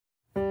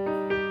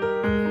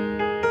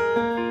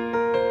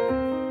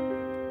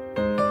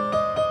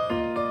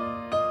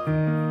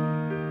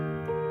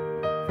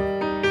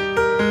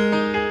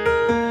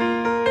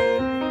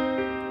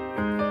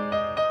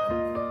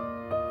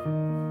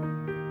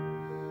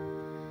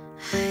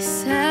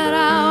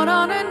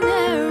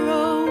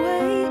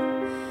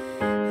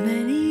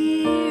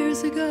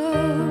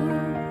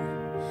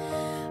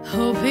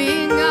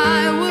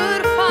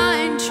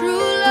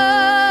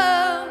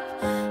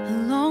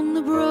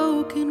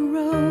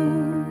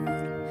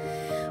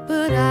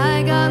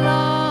got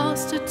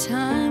lost a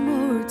time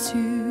or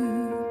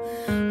two.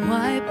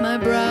 Wiped my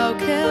brow,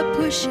 kept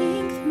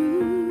pushing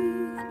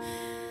through.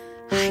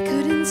 I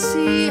couldn't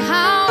see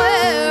how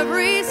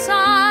every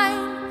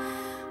sign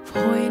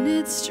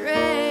pointed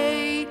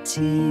straight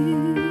to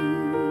you.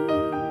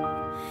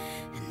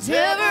 And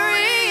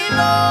every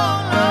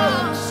long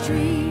lost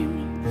dream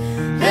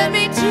led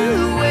me to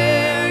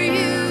where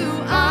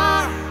you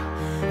are.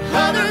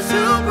 Others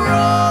who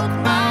broke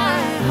my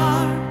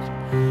heart,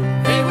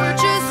 they were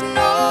just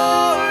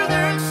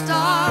northern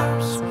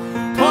stars,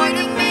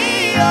 pointing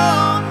me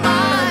on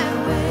my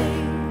way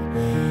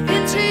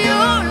into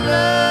your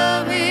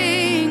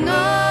loving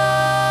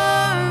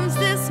arms.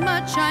 This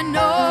much I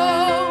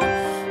know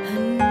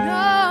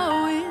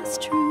is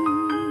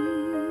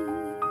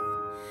true,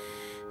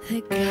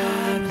 that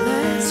God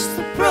blessed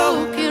the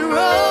broken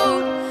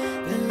road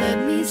that led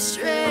me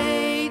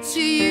straight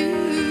to you.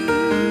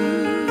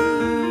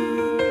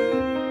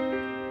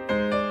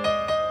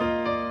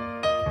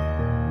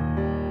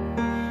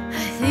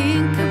 I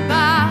think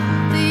about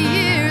the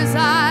years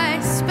I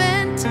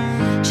spent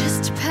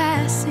just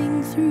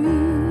passing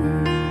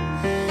through.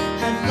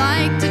 I'd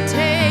like to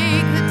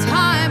take the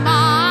time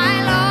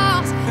I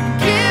lost and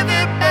give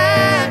it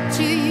back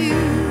to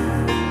you,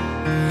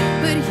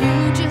 but you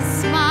just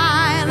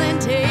smile and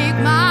take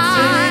my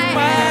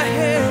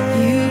hand.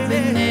 You've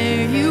been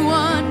there, you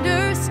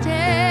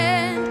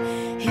understand.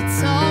 It's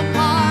all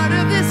part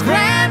of this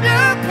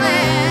grander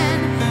plan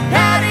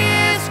that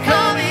is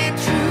coming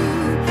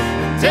true.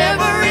 And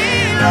every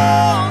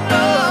long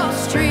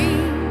lost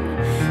dream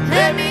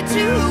led me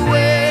to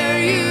where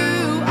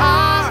you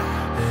are.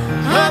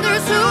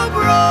 Others who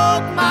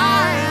broke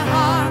my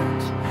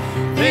heart,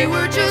 they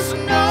were just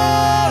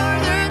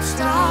northern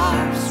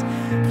stars,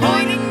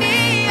 pointing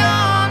me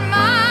on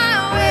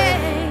my way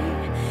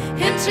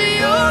into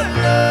your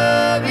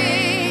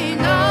loving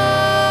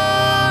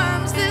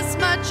arms. This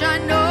much I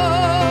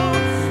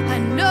know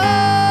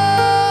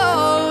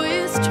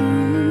is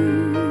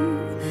true,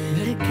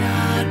 that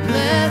God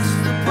blessed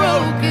the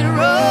broken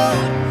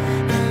road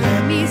and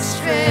led me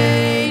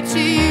straight to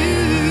you.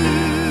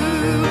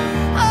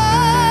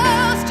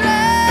 Oh,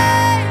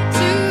 straight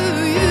to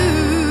you,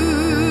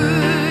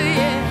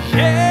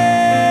 yeah.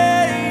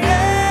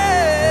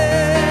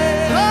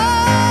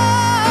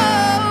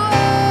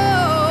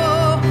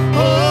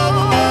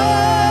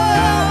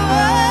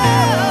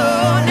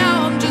 Now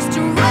I'm just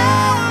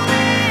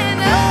rolling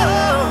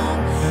home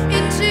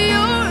into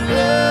your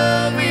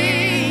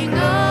loving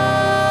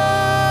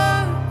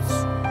arms.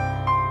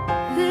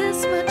 This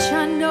much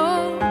I know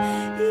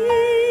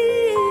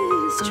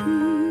is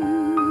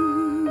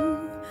true,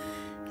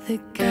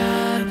 that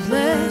God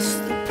blessed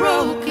the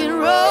broken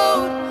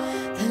road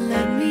that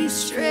led me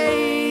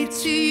straight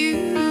to you.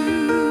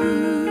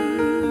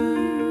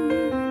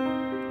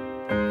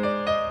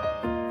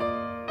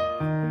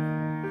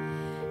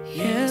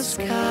 Yes,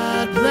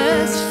 God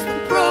bless the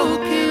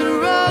broken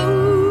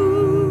road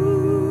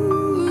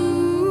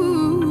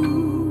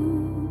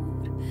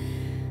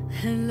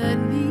and led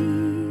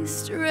me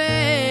straight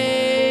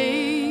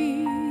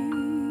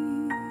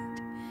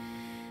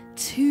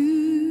to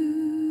you.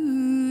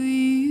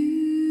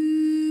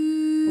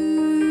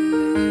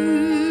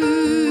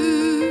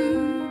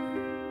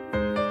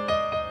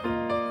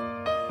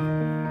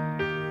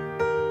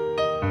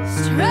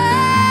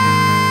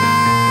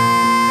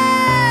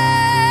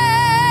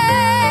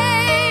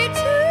 Straight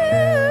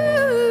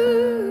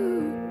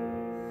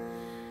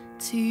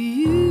to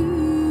you.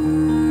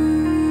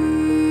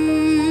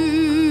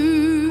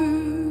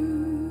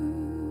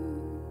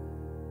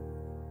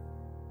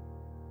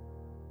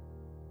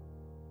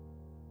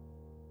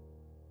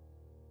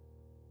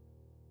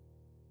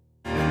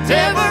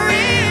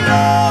 Every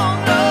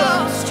long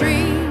lost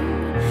dream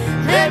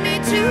led me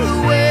to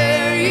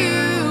where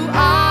you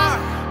are.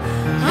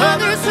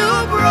 Others who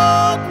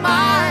broke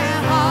my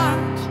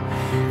heart,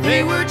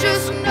 they were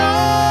just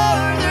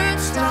northern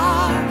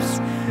stars,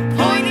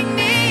 pointing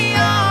me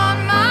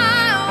on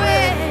my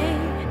way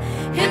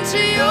into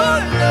your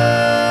love.